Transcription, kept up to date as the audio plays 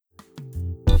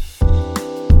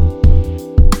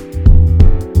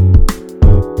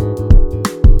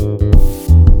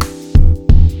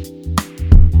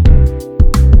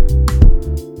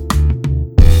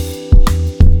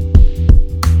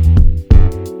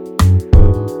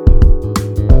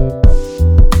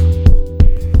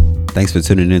Thanks for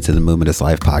tuning in to the Movement is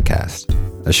Life podcast,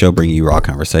 a show bringing you raw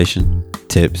conversation,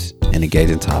 tips, and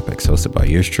engaging topics hosted by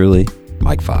yours truly,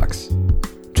 Mike Fox.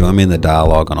 Join me in the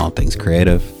dialogue on all things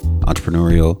creative,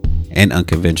 entrepreneurial, and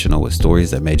unconventional with stories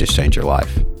that may just change your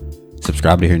life.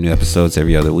 Subscribe to hear new episodes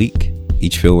every other week,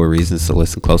 each filled with reasons to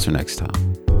listen closer next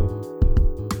time.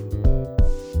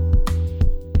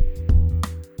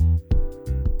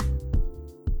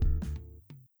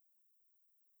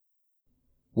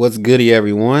 What's goody,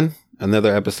 everyone?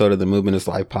 Another episode of the Movement is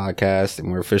Life podcast,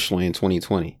 and we're officially in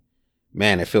 2020.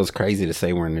 Man, it feels crazy to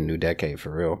say we're in a new decade,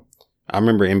 for real. I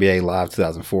remember NBA Live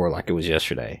 2004 like it was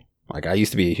yesterday. Like, I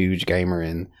used to be a huge gamer,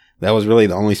 and that was really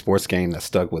the only sports game that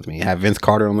stuck with me. Have Vince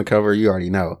Carter on the cover, you already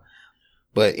know.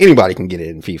 But anybody can get it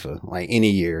in FIFA. Like,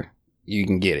 any year, you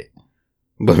can get it.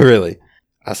 But really,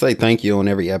 I say thank you on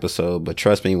every episode, but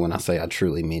trust me when I say I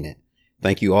truly mean it.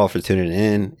 Thank you all for tuning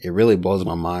in. It really blows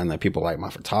my mind that people like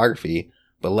my photography,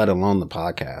 but let alone the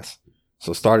podcast.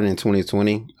 So starting in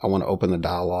 2020, I want to open the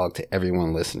dialogue to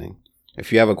everyone listening.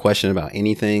 If you have a question about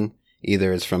anything,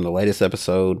 either it's from the latest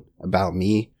episode, about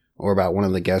me, or about one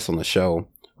of the guests on the show,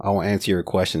 I will answer your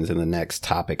questions in the next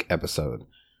topic episode.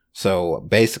 So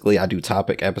basically, I do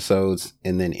topic episodes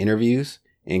and then interviews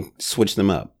and switch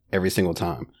them up every single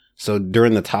time. So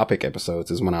during the topic episodes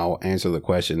is when I'll answer the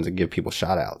questions and give people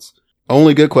shout outs.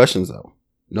 Only good questions though.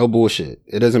 No bullshit.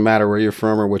 It doesn't matter where you're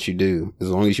from or what you do. As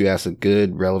long as you ask a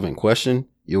good, relevant question,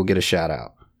 you'll get a shout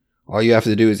out. All you have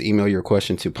to do is email your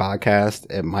question to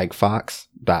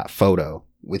podcast@mikefox.photo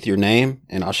with your name,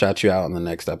 and I'll shout you out in the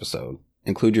next episode.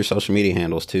 Include your social media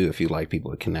handles too if you'd like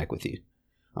people to connect with you.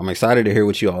 I'm excited to hear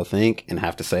what you all think and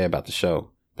have to say about the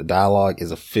show. The dialogue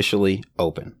is officially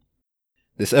open.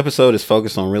 This episode is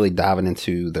focused on really diving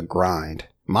into the grind.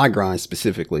 My grind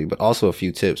specifically, but also a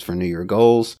few tips for New Year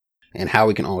goals and how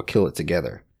we can all kill it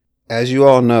together. As you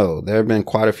all know, there have been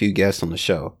quite a few guests on the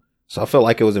show, so I felt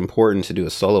like it was important to do a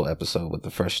solo episode with the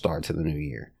fresh start to the new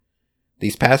year.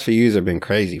 These past few years have been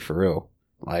crazy for real.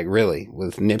 Like really,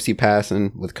 with Nipsey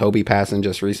passing, with Kobe passing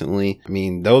just recently. I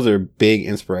mean, those are big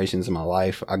inspirations in my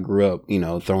life. I grew up,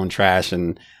 throwing trash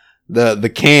and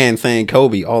the can saying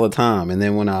Kobe all the time. And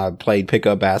then when I played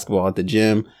pickup basketball at the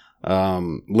gym,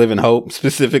 Living Hope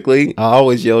specifically, I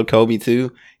always yelled Kobe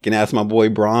too. Can ask my boy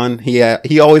Bron.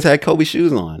 He always had Kobe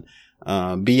shoes on.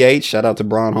 BH, shout out to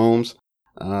Bron Holmes.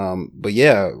 But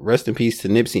yeah, rest in peace to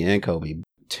Nipsey and Kobe.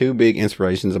 Two big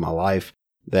inspirations in my life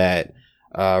that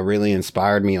really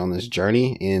inspired me on this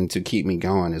journey and to keep me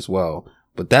going as well.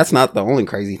 But that's not the only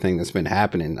crazy thing that's been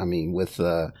happening. I mean, with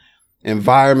the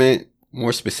environment,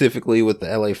 more specifically with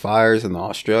the LA fires and the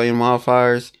Australian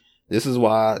wildfires. This is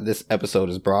why this episode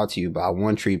is brought to you by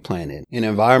One Tree Planted, an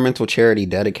environmental charity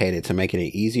dedicated to making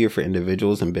it easier for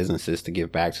individuals and businesses to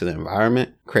give back to the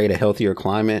environment, create a healthier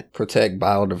climate, protect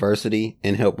biodiversity,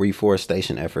 and help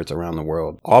reforestation efforts around the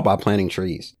world, all by planting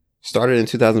trees. Started in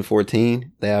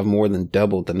 2014, they have more than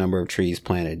doubled the number of trees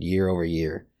planted year over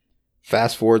year.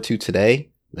 Fast forward to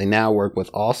today, they now work with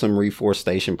awesome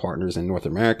reforestation partners in North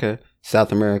America,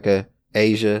 South America,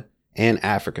 Asia, and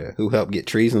Africa who help get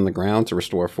trees in the ground to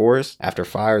restore forests after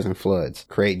fires and floods,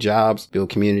 create jobs, build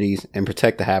communities, and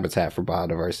protect the habitat for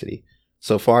biodiversity.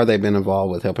 So far, they've been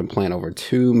involved with helping plant over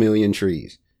 2 million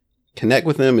trees. Connect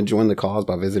with them and join the cause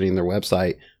by visiting their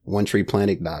website,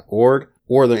 onetreeplanted.org,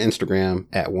 or their Instagram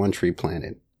at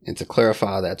onetreeplanted. And to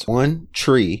clarify, that's one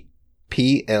tree,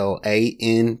 Planted,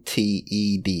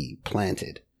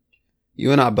 planted.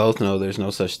 You and I both know there's no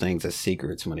such things as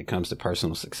secrets when it comes to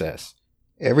personal success.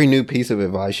 Every new piece of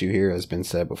advice you hear has been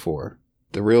said before.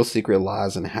 The real secret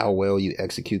lies in how well you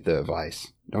execute the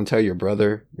advice. Don't tell your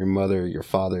brother, your mother, your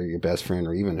father, your best friend,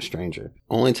 or even a stranger.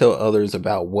 Only tell others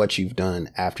about what you've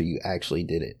done after you actually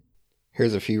did it.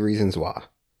 Here's a few reasons why.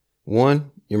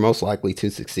 1, you're most likely to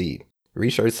succeed.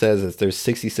 Research says that there's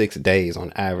 66 days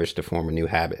on average to form a new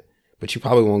habit, but you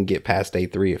probably won't get past day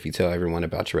 3 if you tell everyone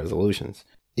about your resolutions.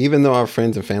 Even though our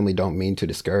friends and family don't mean to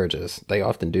discourage us, they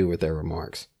often do with their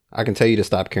remarks. I can tell you to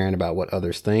stop caring about what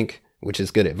others think, which is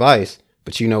good advice,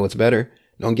 but you know what's better?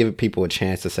 Don't give people a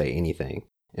chance to say anything.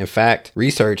 In fact,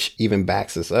 research even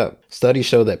backs this up. Studies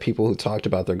show that people who talked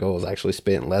about their goals actually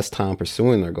spent less time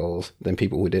pursuing their goals than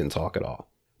people who didn't talk at all.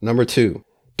 Number 2,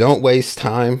 don't waste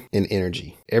time and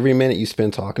energy. Every minute you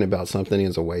spend talking about something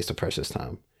is a waste of precious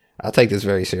time. I take this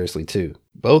very seriously too.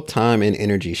 Both time and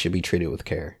energy should be treated with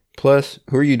care. Plus,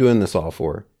 who are you doing this all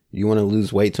for? Do you want to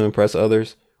lose weight to impress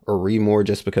others? Or read more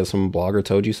just because some blogger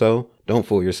told you so? Don't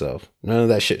fool yourself. None of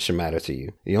that shit should matter to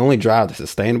you. The only drive that's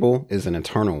sustainable is an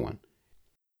internal one.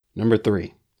 Number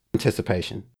 3,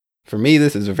 anticipation. For me,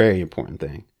 this is a very important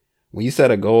thing. When you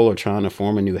set a goal or trying to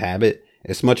form a new habit,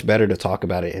 It's much better to talk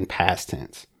about it in past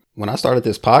tense. When I started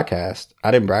this podcast,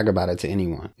 I didn't brag about it to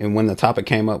anyone. And when the topic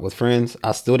came up with friends,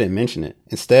 I still didn't mention it.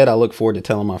 Instead, I look forward to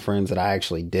telling my friends that I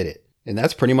actually did it. And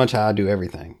that's pretty much how I do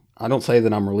everything. I don't say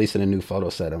that I'm releasing a new photo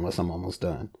set unless I'm almost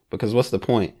done. Because what's the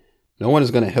point? No one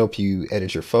is going to help you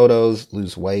edit your photos,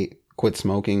 lose weight, quit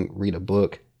smoking, read a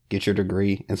book, get your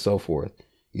degree, and so forth.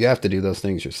 You have to do those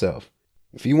things yourself.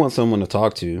 If you want someone to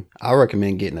talk to, I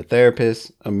recommend getting a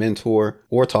therapist, a mentor,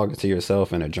 or talking to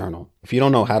yourself in a journal. If you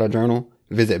don't know how to journal,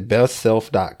 visit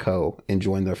bestself.co and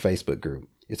join their Facebook group.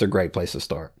 It's a great place to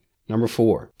start. Number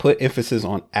 4, put emphasis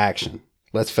on action.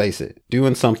 Let's face it,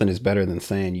 doing something is better than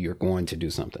saying you're going to do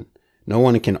something. No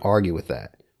one can argue with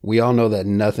that. We all know that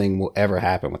nothing will ever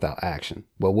happen without action.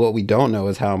 But what we don't know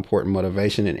is how important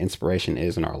motivation and inspiration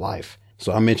is in our life.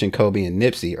 So I mentioned Kobe and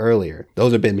Nipsey earlier.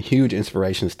 Those have been huge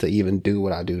inspirations to even do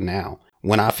what I do now.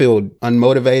 When I feel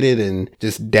unmotivated and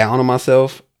just down on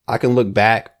myself, I can look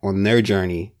back on their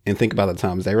journey and think about the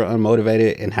times they were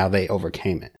unmotivated and how they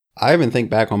overcame it. I even think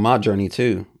back on my journey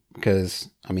too, because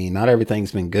not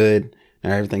everything's been good.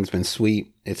 Not everything's been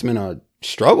sweet. It's been a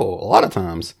struggle a lot of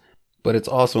times, but it's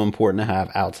also important to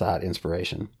have outside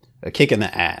inspiration. A kick in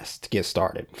the ass to get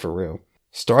started, for real.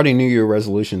 Starting New Year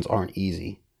resolutions aren't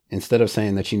easy. Instead of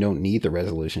saying that you don't need the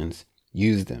resolutions,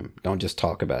 use them. Don't just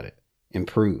talk about it.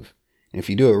 Improve. And if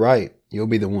you do it right, you'll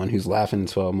be the one who's laughing in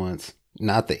 12 months,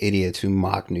 not the idiots who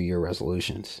mock New Year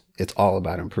resolutions. It's all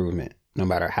about improvement, no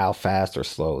matter how fast or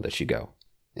slow that you go.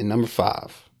 And number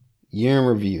 5, year in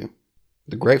review.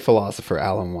 The great philosopher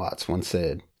Alan Watts once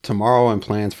said, "Tomorrow and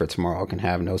plans for tomorrow can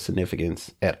have no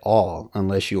significance at all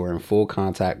unless you are in full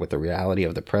contact with the reality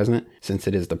of the present, since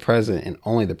it is the present and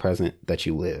only the present that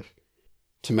you live."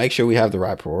 To make sure we have the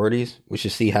right priorities, we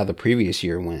should see how the previous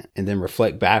year went and then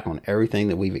reflect back on everything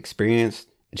that we've experienced,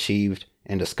 achieved,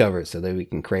 and discovered so that we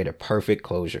can create a perfect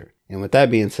closure. And with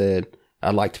that being said,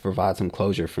 I'd like to provide some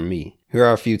closure for me. Here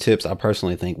are a few tips I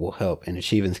personally think will help in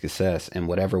achieving success in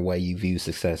whatever way you view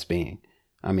success being.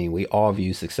 We all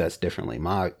view success differently.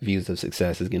 My views of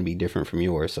success is going to be different from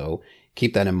yours. So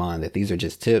keep that in mind, that these are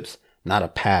just tips, not a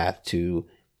path to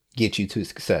get you to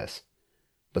success.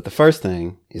 But the first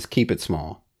thing is keep it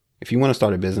small. If you want to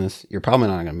start a business, you're probably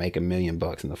not going to make $1 million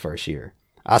in the first year.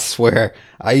 I swear,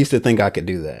 I used to think I could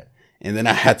do that. And then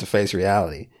I had to face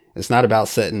reality. It's not about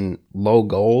setting low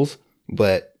goals,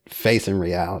 but facing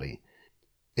reality.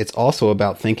 It's also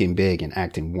about thinking big and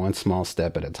acting one small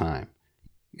step at a time.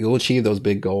 You'll achieve those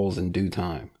big goals in due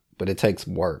time, but it takes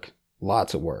work,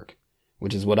 lots of work,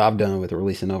 which is what I've done with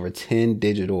releasing over 10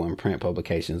 digital and print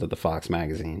publications of the Fox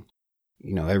magazine.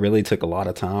 It really took a lot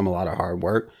of time, a lot of hard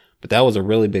work, but that was a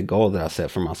really big goal that I set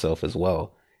for myself as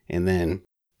well. And then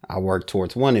I worked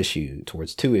towards 1 issue,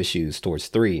 towards 2 issues, towards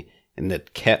 3, and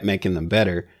that kept making them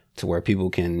better to where people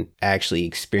can actually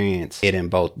experience it in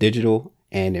both digital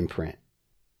and in print.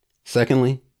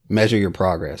 Secondly, measure your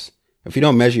progress. If you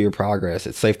don't measure your progress,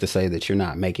 it's safe to say that you're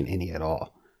not making any at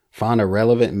all. Find a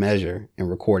relevant measure and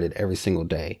record it every single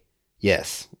day.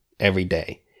 Yes, every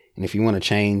day. And if you want to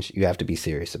change, you have to be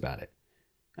serious about it.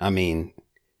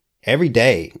 Every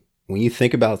day, when you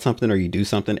think about something or you do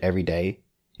something every day,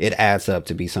 it adds up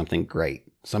to be something great,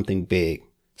 something big,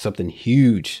 something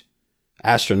huge,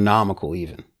 astronomical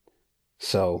even.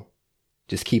 So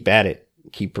just keep at it,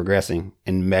 keep progressing,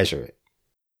 and measure it.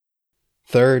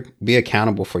 Third, be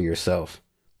accountable for yourself.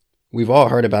 We've all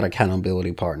heard about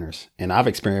accountability partners, and I've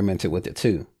experimented with it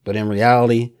too. But in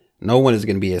reality, no one is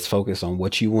going to be as focused on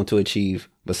what you want to achieve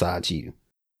besides you.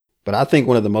 But I think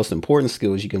one of the most important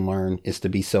skills you can learn is to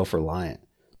be self-reliant.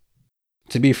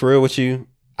 To be for real with you,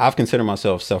 I've considered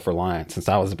myself self-reliant since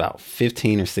I was about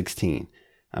 15 or 16.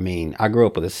 I grew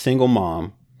up with a single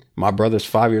mom. My brother's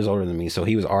 5 years older than me, so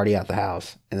he was already at the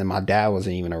house. And then my dad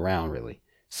wasn't even around really.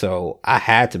 So I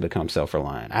had to become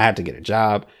self-reliant. I had to get a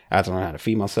job. I had to learn how to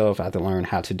feed myself. I had to learn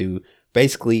how to do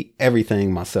basically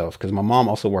everything myself because my mom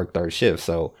also worked 3rd shift.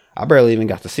 So I barely even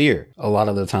got to see her a lot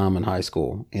of the time in high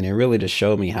school. And it really just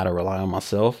showed me how to rely on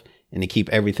myself and to keep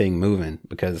everything moving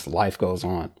because life goes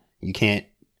on. You can't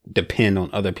depend on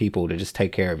other people to just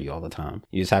take care of you all the time.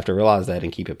 You just have to realize that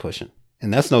and keep it pushing.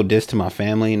 And that's no diss to my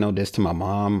family, no diss to my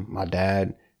mom, my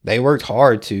dad. They worked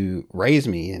hard to raise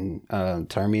me and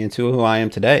turn me into who I am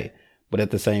today. But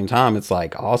at the same time, it's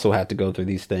like I also have to go through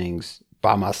these things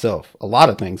by myself, a lot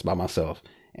of things by myself.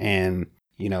 And,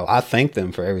 I thank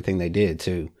them for everything they did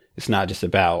too. It's not just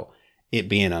about it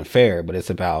being unfair, but it's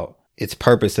about its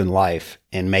purpose in life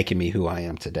and making me who I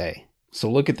am today. So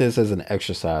look at this as an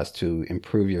exercise to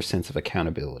improve your sense of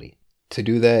accountability. To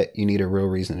do that, you need a real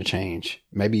reason to change.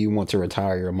 Maybe you want to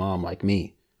retire your mom like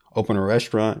me, open a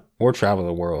restaurant, or travel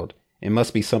the world. It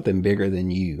must be something bigger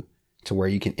than you to where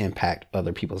you can impact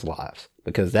other people's lives,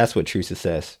 because that's what true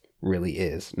success really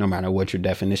is. No matter what your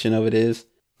definition of it is,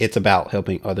 it's about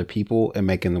helping other people and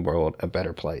making the world a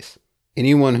better place.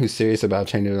 Anyone who's serious about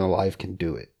changing their life can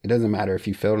do it. It doesn't matter if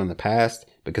you failed in the past,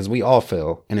 because we all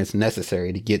fail and it's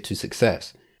necessary to get to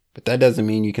success. But that doesn't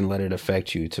mean you can let it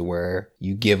affect you to where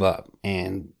you give up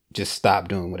and just stop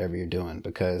doing whatever you're doing,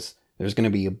 because there's going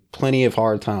to be plenty of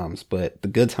hard times, but the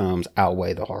good times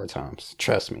outweigh the hard times.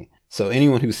 Trust me. So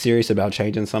anyone who's serious about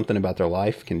changing something about their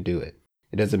life can do it.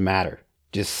 It doesn't matter.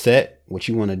 Just set what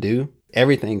you want to do.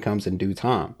 Everything comes in due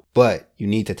time, but you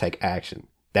need to take action.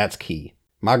 That's key.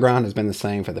 My grind has been the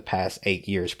same for the past 8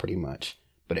 years pretty much,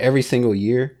 but every single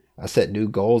year I set new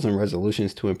goals and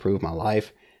resolutions to improve my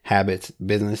life, habits,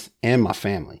 business, and my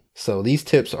family. So these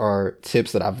tips are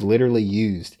tips that I've literally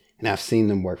used and I've seen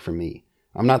them work for me.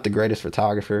 I'm not the greatest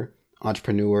photographer,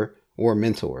 entrepreneur, or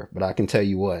mentor, but I can tell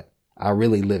you what, I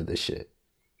really live this shit.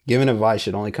 Giving advice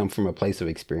should only come from a place of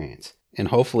experience. And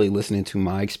hopefully listening to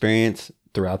my experience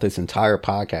throughout this entire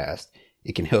podcast,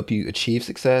 it can help you achieve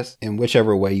success in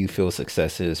whichever way you feel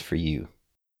success is for you.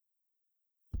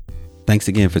 Thanks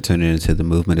again for tuning into the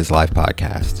Movement is Life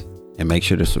podcast. And make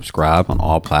sure to subscribe on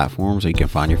all platforms where you can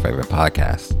find your favorite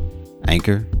podcasts.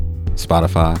 Anchor,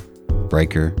 Spotify,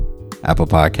 Breaker, Apple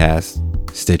Podcasts,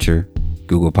 Stitcher,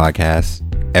 Google Podcasts,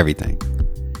 everything.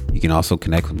 You can also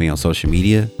connect with me on social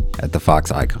media at the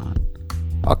Fox Icon.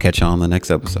 I'll catch you on the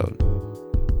next episode.